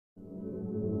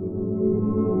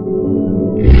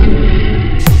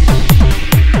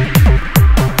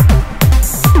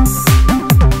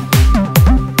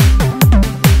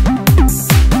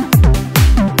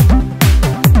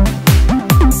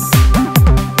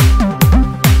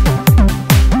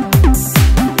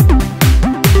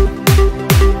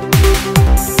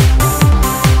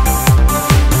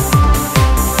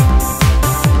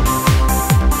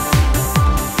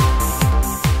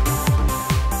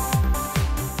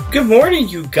Good morning,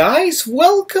 you guys.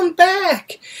 Welcome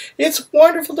back. It's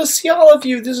wonderful to see all of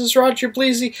you. This is Roger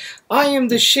Bleasy. I am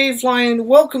the Shave Lion.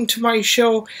 Welcome to my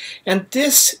show, and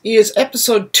this is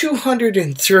episode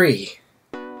 203.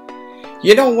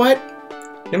 You know what?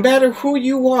 No matter who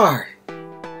you are,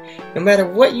 no matter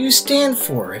what you stand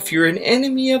for, if you're an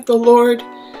enemy of the Lord,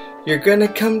 you're going to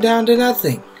come down to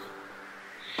nothing.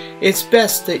 It's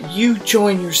best that you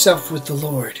join yourself with the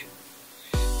Lord,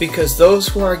 because those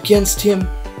who are against Him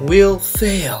will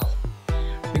fail.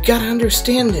 We gotta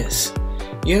understand this.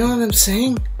 You know what I'm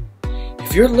saying?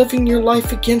 If you're living your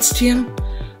life against Him,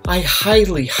 I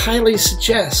highly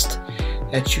suggest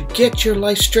that you get your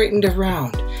life straightened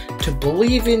around to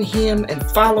believe in Him and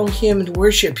follow Him and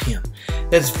worship Him.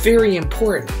 That's very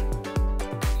important.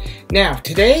 Now,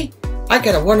 today, I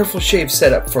got a wonderful shave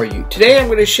set up for you. Today, I'm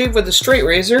going to shave with a straight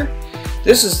razor.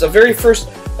 This is the very first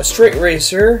straight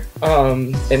razor,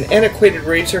 an antiquated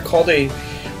razor called a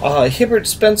Hibbard,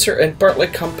 Spencer and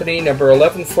Bartlett Company, number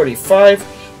 1145.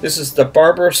 This is the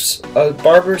Barbers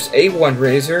A1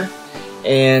 razor,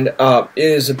 and it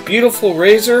is a beautiful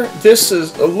razor. This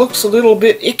looks a little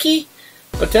bit icky,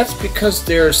 but that's because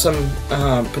there's some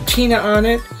patina on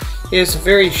it. It is a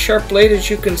very sharp blade, as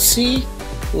you can see.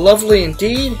 Lovely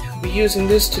indeed. I'll be using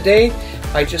this today.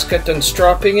 I just got done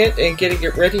stropping it and getting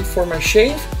it ready for my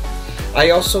shave. I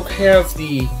also have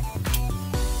the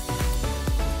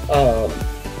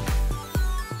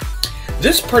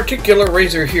this particular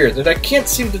razor here that I can't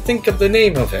seem to think of the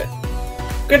name of it.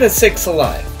 Goodness sakes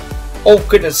alive. Oh,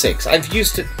 goodness sakes. I've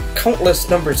used it countless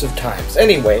numbers of times.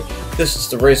 Anyway, this is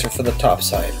the razor for the top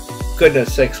side.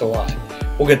 Goodness sakes alive.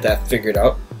 We'll get that figured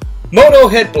out. Moto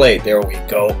head blade. There we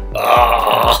go.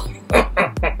 Ah.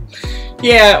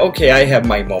 Yeah, okay, I have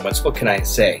my moments. What can I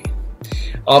say?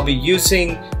 I'll be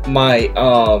using my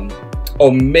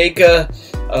Omega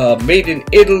made in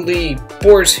Italy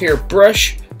boar's hair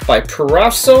brush by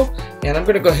Perazzo, and I'm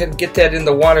going to go ahead and get that in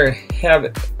the water and have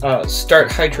it start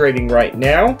hydrating right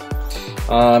now.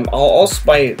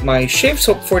 My shave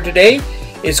soap for today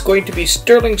is going to be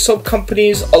Stirling Soap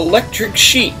Company's Electric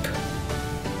Sheep.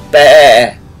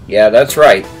 Bah! Yeah, that's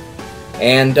right.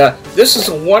 And this is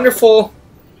a wonderful,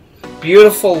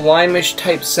 beautiful limeish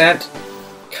type scent,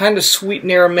 kind of sweet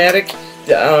and aromatic.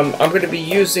 I'm going to be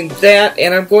using that,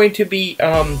 and I'm going to be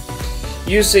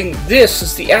using this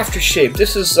as the aftershave.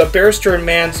 This is Barrister and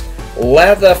Mann's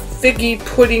Latha Figgy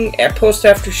Pudding Post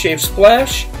Aftershave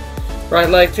Splash, right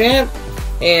like that.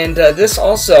 And this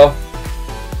also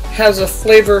has a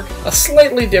flavor, a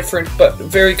slightly different but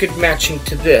very good matching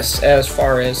to this as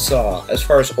far as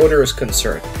odor is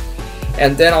concerned.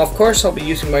 And then of course I'll be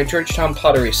using my Georgetown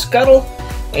Pottery Scuttle,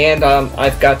 and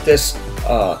I've got this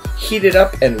heated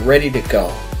up and ready to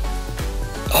go.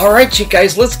 Alright, you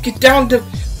guys, let's get down to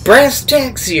brass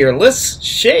tacks here. Let's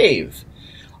shave.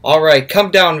 Alright, come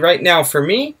down right now for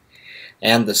me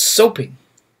and the soaping.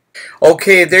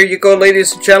 Okay, there you go,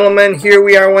 ladies and gentlemen. Here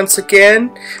we are once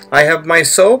again. I have my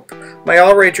soap, my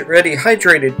already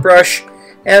hydrated brush,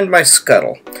 and my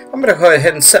scuttle. I'm going to go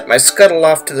ahead and set my scuttle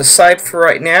off to the side for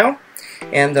right now.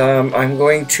 And I'm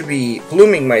going to be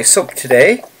blooming my soap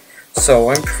today. So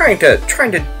I'm trying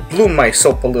to bloom my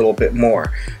soap a little bit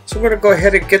more. So I'm going to go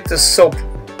ahead and get this soap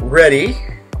ready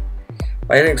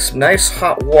by adding some nice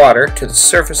hot water to the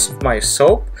surface of my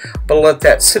soap. But I'll let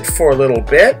that sit for a little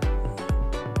bit.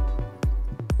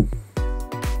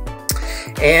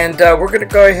 And we're going to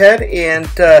go ahead and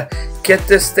get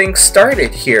this thing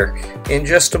started here in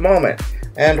just a moment.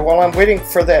 And while I'm waiting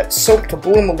for that soap to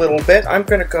bloom a little bit, I'm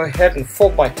going to go ahead and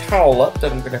fold my towel up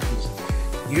that I'm going to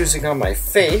be using on my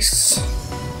face.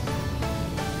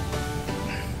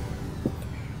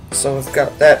 So I've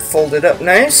got that folded up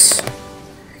nice,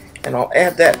 and I'll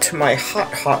add that to my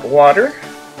hot water,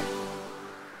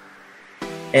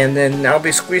 and then I'll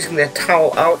be squeezing that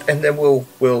towel out, and then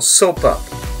we'll soap up.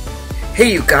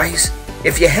 Hey you guys,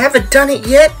 if you haven't done it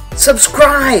yet,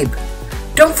 subscribe!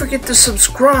 Don't forget to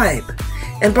subscribe,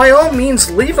 and by all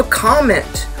means leave a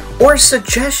comment or a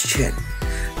suggestion.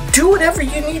 Do whatever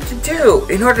you need to do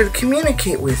in order to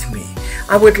communicate with me.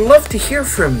 I would love to hear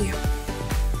from you.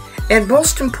 And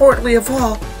most importantly of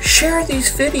all, share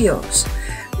these videos.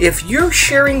 If you're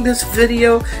sharing this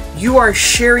video, you are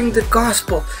sharing the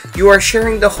gospel. You are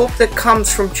sharing the hope that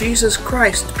comes from Jesus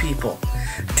Christ, people.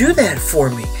 Do that for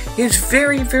me. It's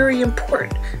very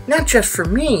important. Not just for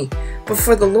me, but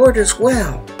for the Lord as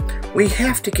well. We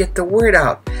have to get the word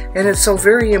out. And it's so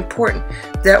very important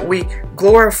that we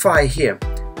glorify Him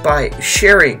by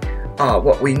sharing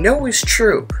what we know is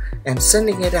true and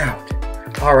sending it out.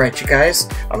 Alright, you guys,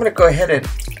 I'm going to go ahead and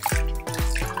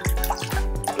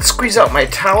squeeze out my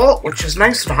towel, which is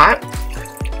nice and hot.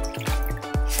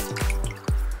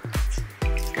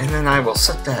 then I will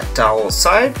set that towel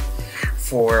aside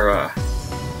for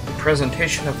the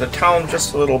presentation of the towel in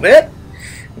just a little bit.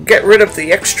 Get rid of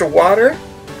the extra water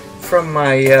from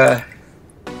my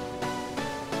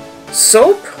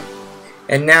soap,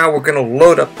 and now we're going to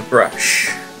load up the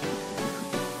brush.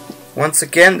 Once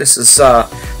again, this is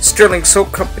Stirling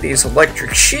Soap Company's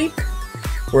electric sheet.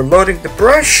 We're loading the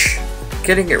brush,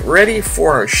 getting it ready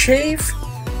for our shave,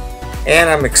 and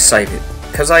I'm excited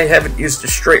because I haven't used a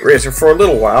straight razor for a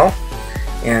little while.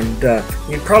 And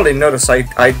you probably notice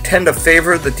I tend to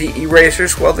favor the DE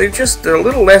razors. Well, they're a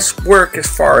little less work as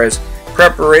far as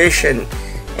preparation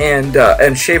and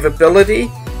shaveability,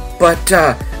 but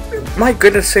my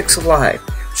goodness sakes alive,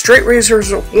 straight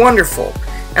razors are wonderful,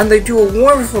 and they do a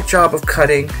wonderful job of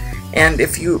cutting. And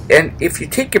if you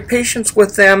take your patience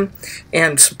with them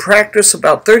and some practice,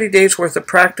 about 30 days worth of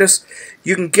practice,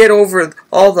 you can get over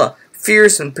all the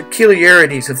fears and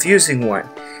peculiarities of using one.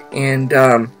 And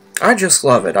I just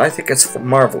love it. I think it's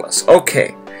marvelous.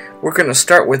 Okay, we're going to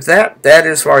start with that. That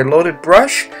is our loaded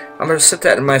brush. I'm going to set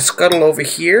that in my scuttle over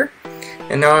here.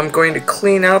 And now I'm going to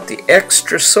clean out the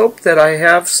extra soap that I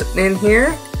have sitting in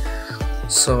here.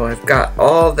 So I've got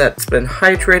all that's been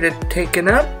hydrated taken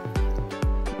up.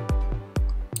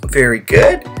 Very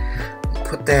good.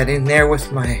 Put that in there with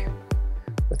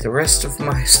the rest of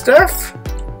my stuff.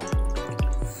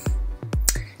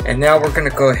 And now we're going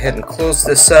to go ahead and close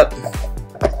this up.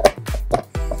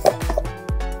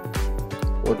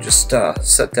 We'll just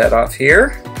set that off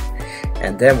here,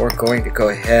 and then we're going to go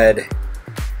ahead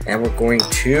and we're going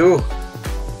to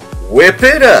whip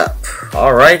it up.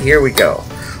 Alright, here we go.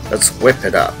 Let's whip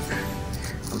it up.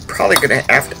 I'm probably going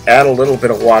to have to add a little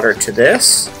bit of water to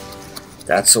this.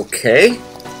 That's okay.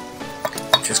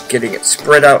 Just getting it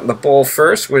spread out in the bowl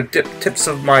first with tips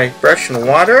of my brush in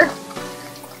water.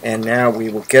 And now we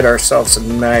will get ourselves a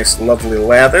nice lovely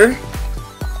lather.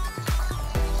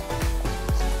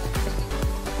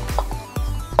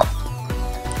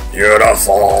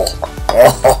 Beautiful.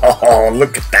 Oh,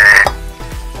 look at that.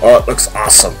 Oh, it looks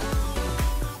awesome.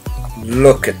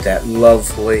 Look at that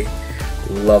lovely,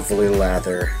 lovely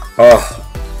lather. Oh,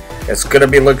 it's going to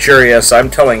be luxurious, I'm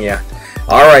telling you.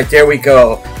 Alright, there we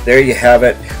go. There you have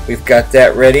it. We've got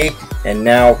that ready. And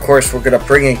now, of course, we're going to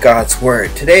bring in God's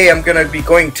Word. Today I'm going to be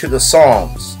going to the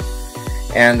Psalms.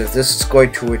 And this is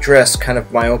going to address kind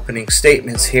of my opening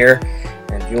statements here.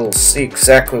 And you'll see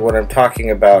exactly what I'm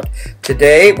talking about.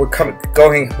 Today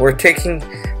we're taking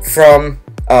from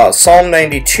Psalm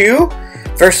 92,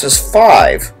 verses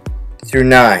 5 through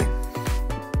 9.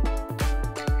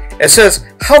 It says,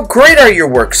 "How great are your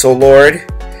works, O Lord!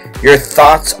 Your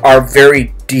thoughts are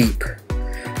very deep.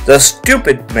 The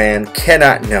stupid man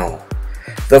cannot know.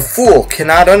 The fool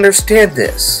cannot understand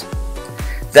this,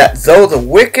 that though the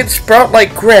wicked sprout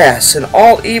like grass and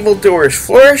all evildoers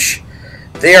flourish,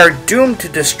 they are doomed to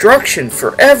destruction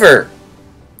forever.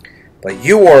 But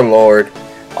you, O Lord,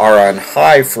 are on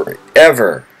high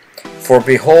forever. For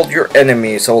behold your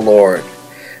enemies, O Lord.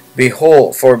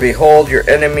 Behold, your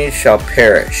enemies shall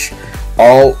perish.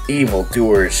 All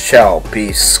evildoers shall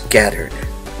be scattered."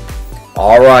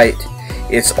 Alright,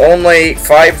 it's only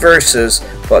 5 verses,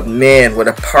 but man, what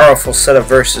a powerful set of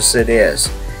verses it is.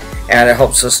 And it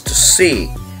helps us to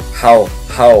see how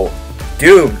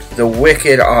doomed the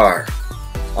wicked are.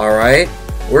 Alright,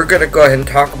 we're going to go ahead and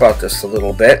talk about this a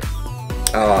little bit.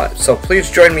 So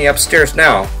please join me upstairs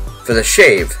now for the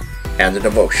shave and the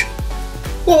devotion.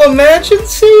 Well, imagine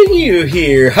seeing you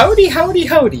here. Howdy, howdy,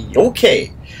 howdy.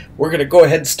 Okay, we're going to go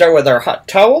ahead and start with our hot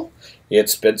towel.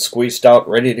 It's been squeezed out,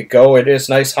 ready to go. It is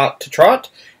nice hot to trot.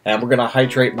 And we're going to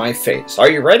hydrate my face.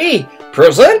 Are you ready?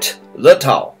 Present the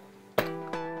towel.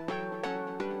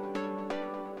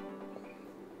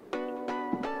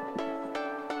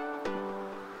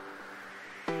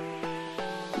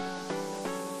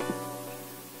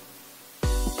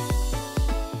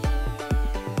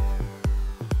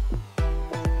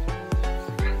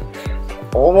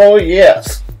 Oh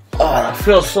yes. Oh, it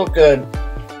feels so good.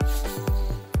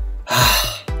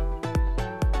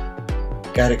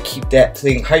 Gotta keep that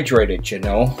thing hydrated, you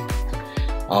know.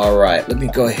 Alright, let me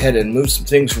go ahead and move some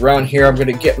things around here. I'm going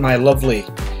to get my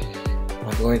lovely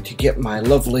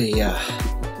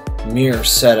mirror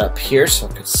set up here so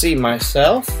I can see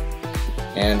myself.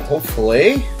 And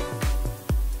hopefully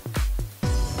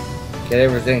get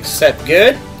everything set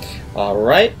good.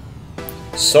 Alright.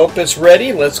 Soap is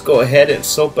ready. Let's go ahead and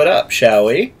soap it up, shall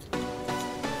we?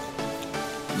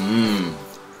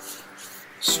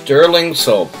 Stirling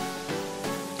soap.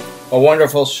 A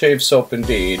wonderful shave soap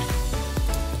indeed.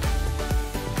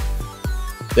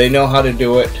 They know how to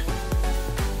do it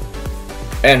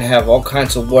and have all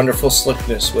kinds of wonderful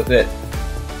slickness with it.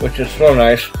 which is so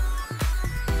nice.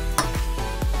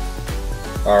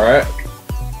 Alright.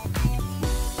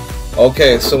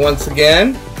 Okay, so once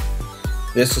again,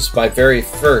 this is my very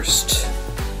first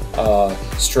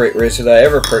straight razor that I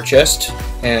ever purchased,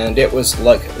 and it was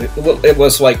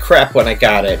like crap when I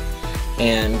got it,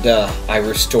 and I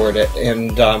restored it,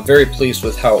 and I'm very pleased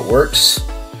with how it works.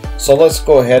 So let's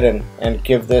go ahead and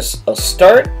give this a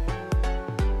start.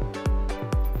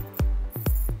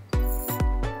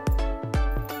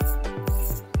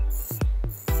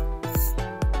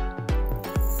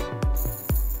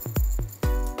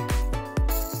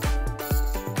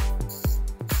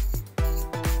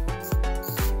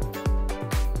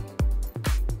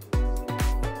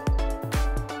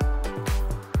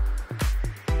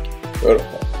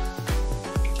 Beautiful.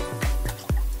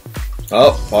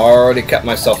 Oh, already cut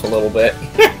myself a little bit.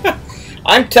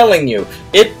 I'm telling you,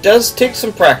 it does take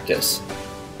some practice,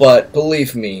 but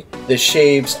believe me, the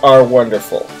shaves are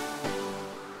wonderful.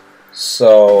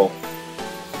 So,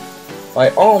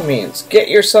 by all means, get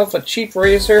yourself a cheap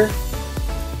razor.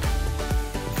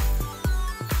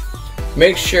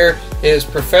 Make sure it is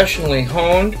professionally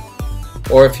honed,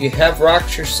 or if you have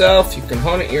rocks yourself, you can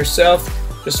hone it yourself.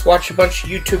 Just watch a bunch of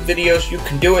YouTube videos, you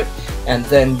can do it, and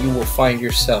then you will find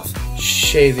yourself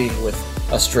shaving with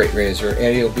a straight razor,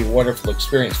 and it'll be a wonderful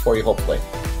experience for you, hopefully.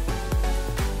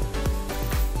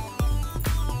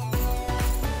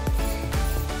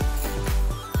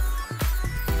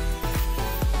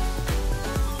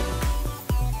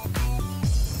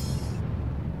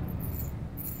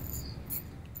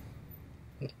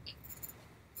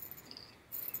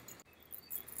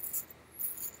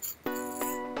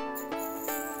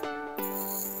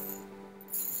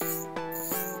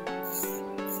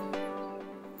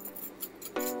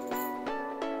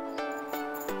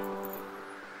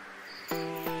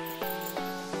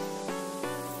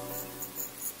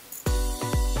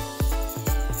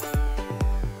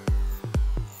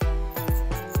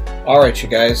 Alright, you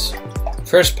guys,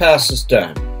 first pass is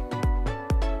done.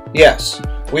 Yes,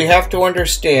 we have to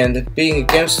understand that being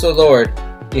against the Lord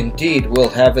indeed will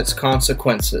have its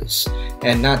consequences,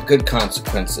 and not good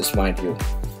consequences, mind you.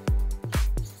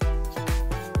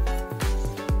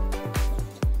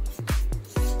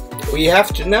 We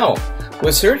have to know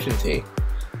with certainty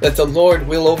that the Lord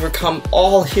will overcome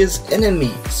all his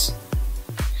enemies.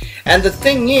 And the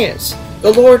thing is,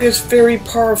 the Lord is very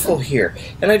powerful here,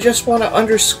 and I just want to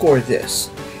underscore this.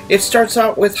 It starts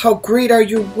out with, "How great are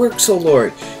your works, O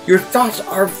Lord! Your thoughts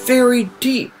are very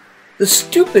deep. The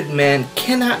stupid man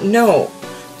cannot know.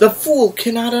 The fool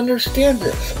cannot understand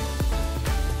this."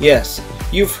 Yes,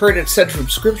 you've heard it said from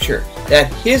Scripture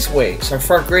that his ways are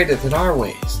far greater than our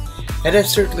ways, and that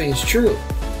certainly is true.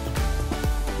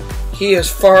 He is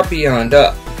far beyond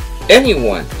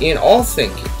anyone in all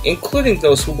thinking, including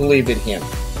those who believe in him.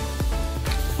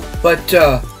 But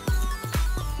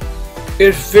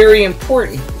it's very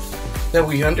important that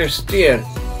we understand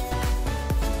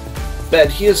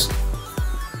that his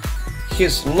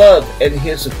love and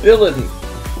his ability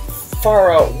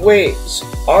far outweighs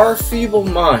our feeble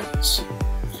minds.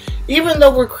 Even though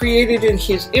we're created in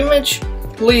his image,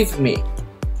 believe me,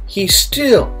 he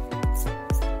still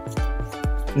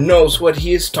knows what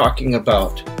he is talking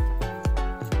about.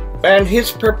 And his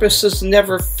purposes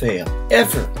never fail,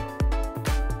 ever.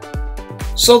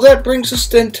 So that brings us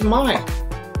then to mind.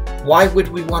 Why would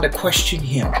we want to question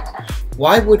him?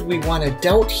 Why would we want to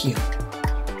doubt him?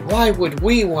 Why would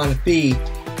we want to be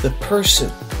the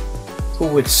person who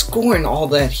would scorn all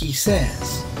that he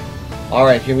says?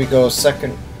 Alright, here we go.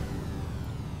 Second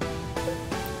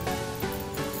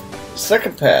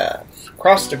pass.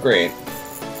 Cross the grain.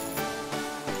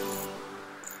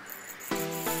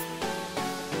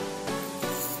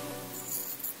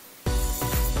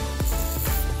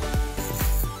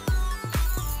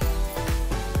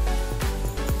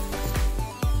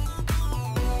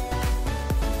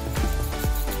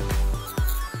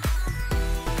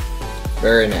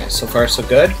 Very nice. So far, so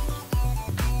good.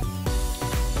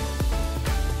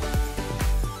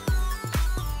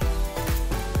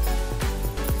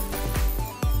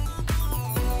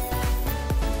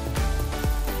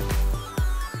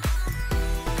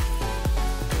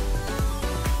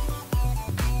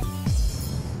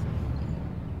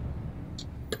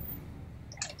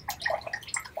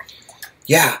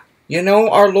 Yeah, you know,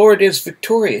 our Lord is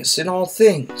victorious in all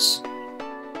things.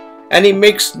 And he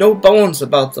makes no bones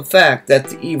about the fact that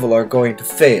the evil are going to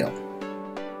fail.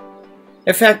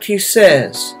 In fact, he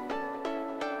says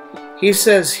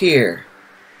here,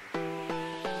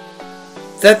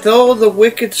 that though the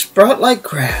wicked sprout like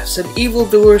grass and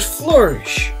evildoers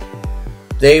flourish,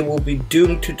 they will be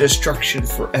doomed to destruction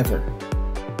forever.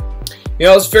 You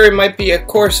know, this very might be a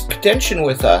course of contention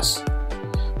with us,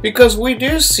 because we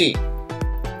do see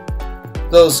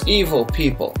those evil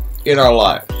people in our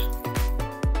lives.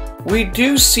 We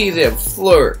do see them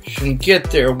flourish and get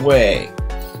their way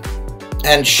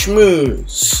and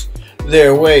schmooze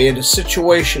their way into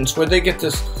situations where they get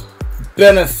this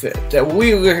benefit that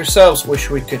we ourselves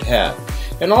wish we could have.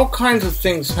 And all kinds of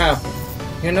things happen,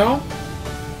 you know?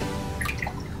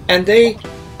 And they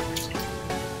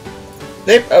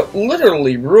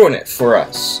literally ruin it for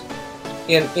us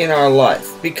in our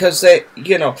life, because they,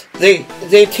 you know, they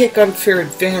take unfair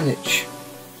advantage,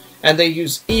 and they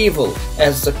use evil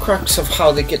as the crux of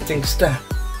how they get things done.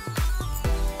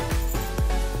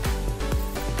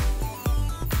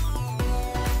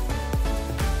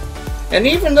 And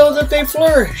even though that they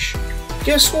flourish,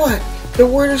 guess what? The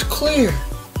word is clear.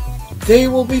 They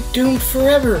will be doomed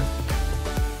forever.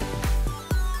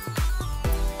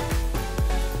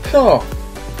 So,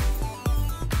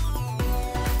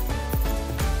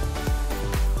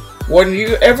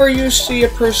 whenever you see a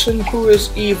person who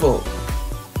is evil,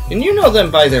 and you know them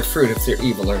by their fruit if they're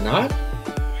evil or not,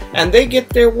 and they get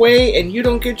their way and you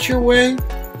don't get your way,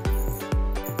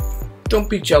 don't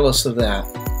be jealous of that.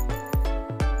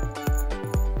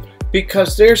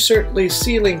 Because they're certainly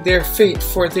sealing their fate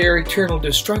for their eternal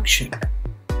destruction.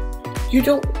 You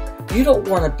don't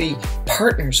want to be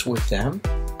partners with them.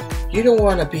 You don't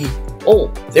want to be, oh,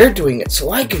 they're doing it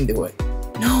so I can do it.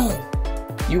 No,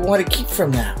 you want to keep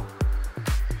from that.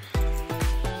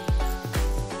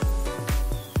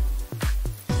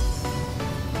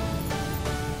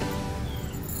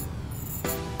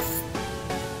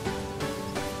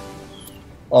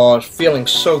 Oh, it's feeling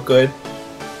so good.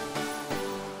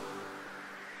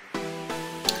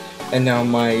 And now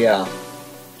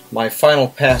my final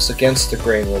pass against the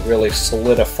grain will really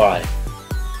solidify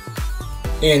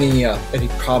any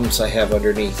problems I have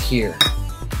underneath here.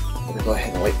 I'm gonna go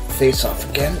ahead and wipe the face off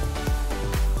again.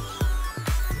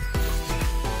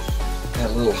 Add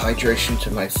a little hydration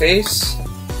to my face.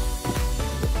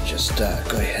 Just go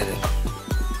ahead and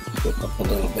whip up a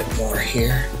little bit more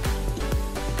here.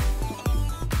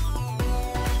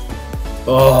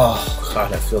 Oh,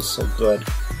 God, that feels so good.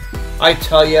 I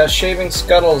tell ya, shaving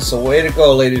scuttle is the way to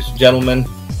go, ladies and gentlemen.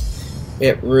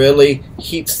 It really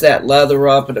heats that lather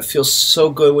up, and it feels so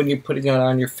good when you're putting it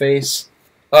on your face.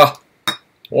 Oh,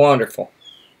 wonderful.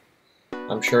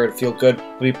 I'm sure it'd feel good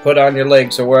to be put on your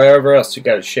legs or wherever else you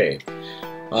gotta shave.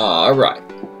 Alright,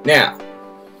 now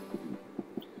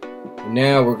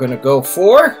we're gonna go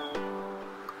for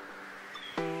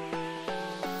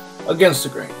against the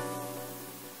grain.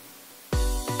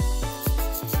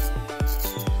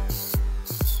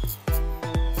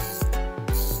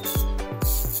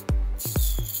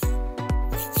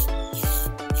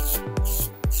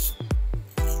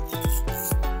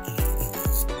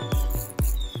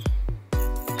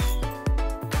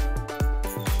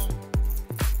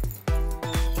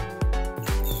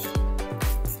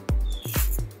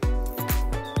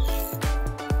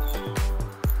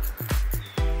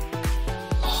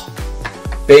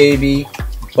 Baby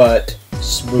butt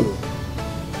smooth,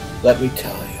 let me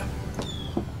tell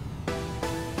you.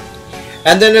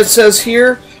 And then it says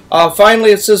here,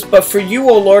 finally it says, but for you,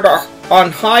 O Lord, are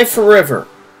on high forever.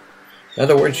 In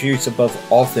other words, you use above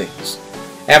all things.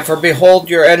 And for behold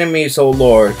your enemies, O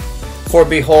Lord, for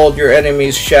behold your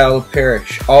enemies shall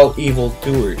perish, all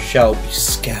evildoers shall be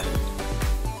scattered.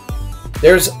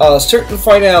 There's a certain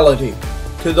finality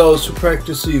to those who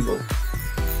practice evil.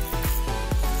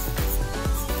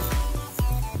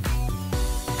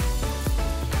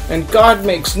 And God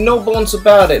makes no bones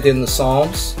about it in the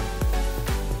Psalms,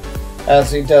 as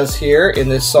he does here in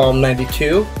this Psalm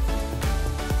 92.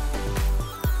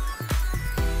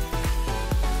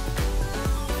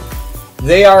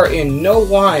 They are in no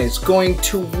wise going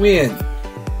to win.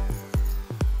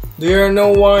 They are no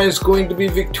wise going to be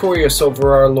victorious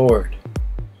over our Lord.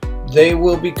 They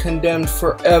will be condemned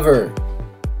forever.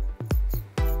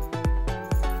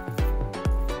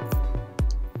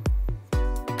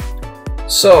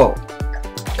 So,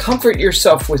 comfort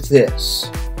yourself with this.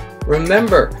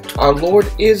 Remember, our Lord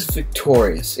is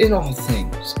victorious in all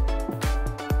things.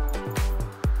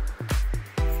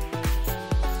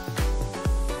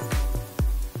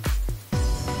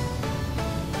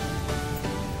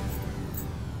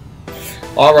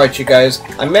 Alright, you guys,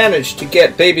 I managed to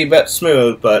get Baby Butt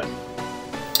Smooth, but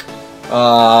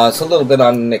it's a little bit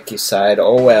on Nikki's side.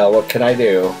 Oh well, what can I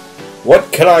do?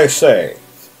 What can I say?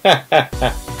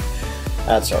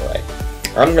 That's alright.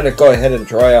 I'm going to go ahead and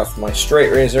dry off my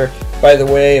straight razor. By the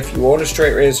way, if you own a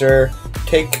straight razor,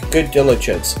 take good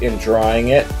diligence in drying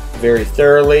it very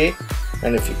thoroughly.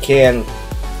 And if you can,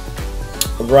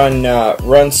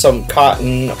 run some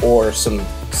cotton or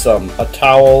a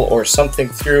towel or something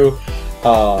through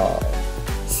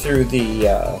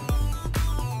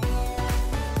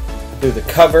the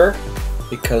cover,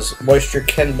 because moisture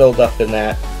can build up in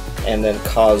that and then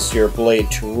cause your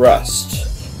blade to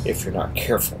rust if you're not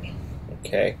careful.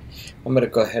 Okay, I'm going to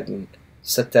go ahead and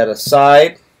set that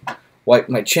aside, wipe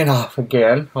my chin off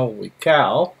again. Holy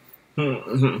cow.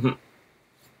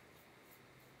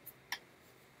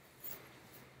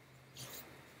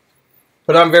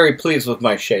 But I'm very pleased with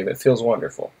my shave. It feels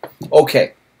wonderful.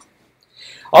 Okay.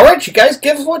 Alright, you guys,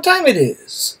 guess what time it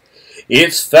is.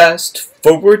 It's fast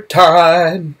forward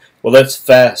time. Well, let's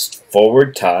fast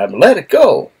forward time. Let it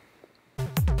go.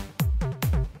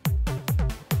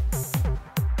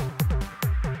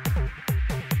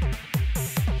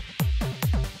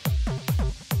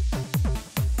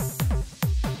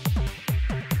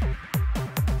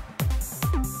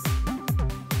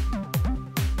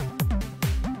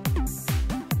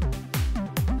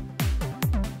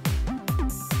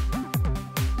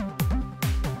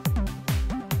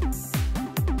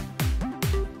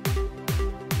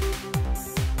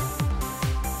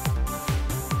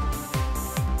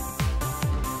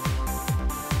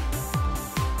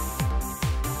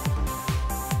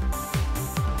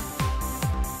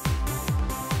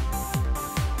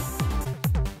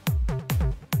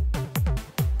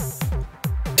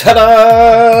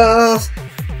 Ta-da!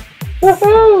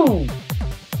 Woohoo!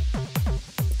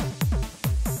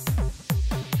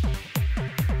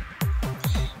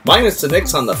 Minus the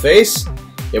nicks on the face,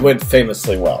 it went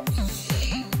famously well.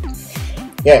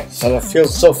 Yes, and it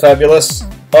feels so fabulous.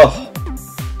 Oh,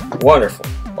 wonderful.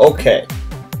 Okay.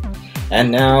 And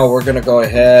now we're going to go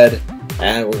ahead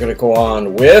and we're going to go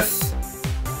on with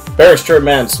Barrister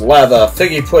Mann's Latha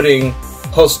Figgy Pudding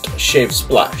Post-Shave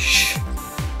Splash.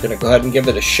 Gonna go ahead and give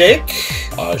it a shake.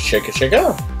 Shake it, shake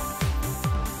it.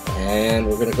 And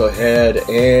we're gonna go ahead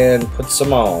and put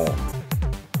some on.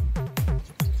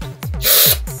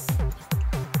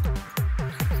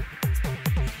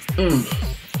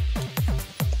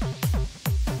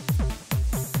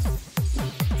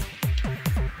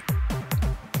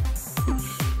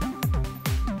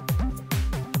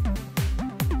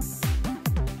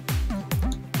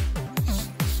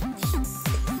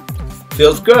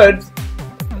 Feels good.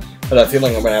 But I have a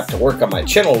feeling I'm going to have to work on my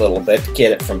chin a little bit to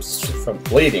get it from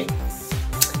bleeding.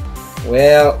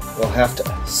 Well, we'll have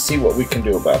to see what we can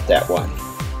do about that one.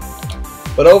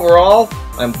 But overall,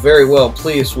 I'm very well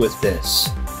pleased with this.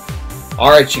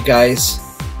 Alright, you guys.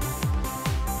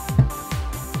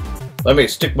 Let me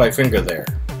stick my finger there.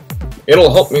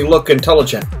 It'll help me look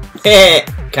intelligent.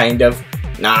 Kind of.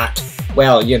 Not.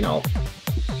 Well, you know.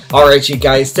 Alright, you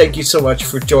guys. Thank you so much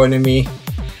for joining me.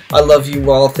 I love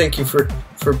you all. Thank you for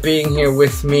being here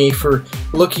with me, for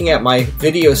looking at my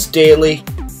videos daily,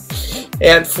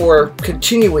 and for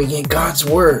continuing in God's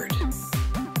Word.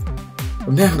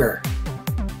 Remember,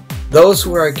 those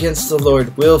who are against the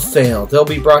Lord will fail. They'll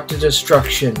be brought to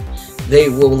destruction. They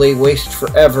will lay waste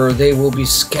forever. They will be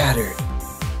scattered.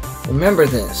 Remember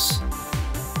this.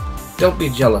 Don't be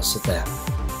jealous of them.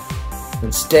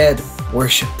 Instead,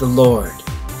 worship the Lord.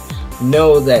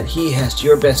 Know that He has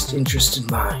your best interest in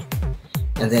mind,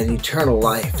 and that eternal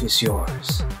life is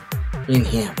yours in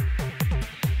Him.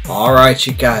 Alright,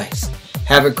 you guys.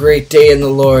 Have a great day in the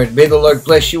Lord. May the Lord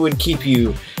bless you and keep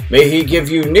you. May He give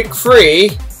you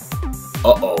nick-free,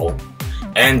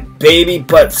 and baby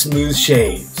butt smooth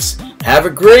shaves. Have a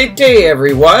great day,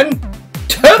 everyone.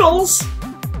 Toodles!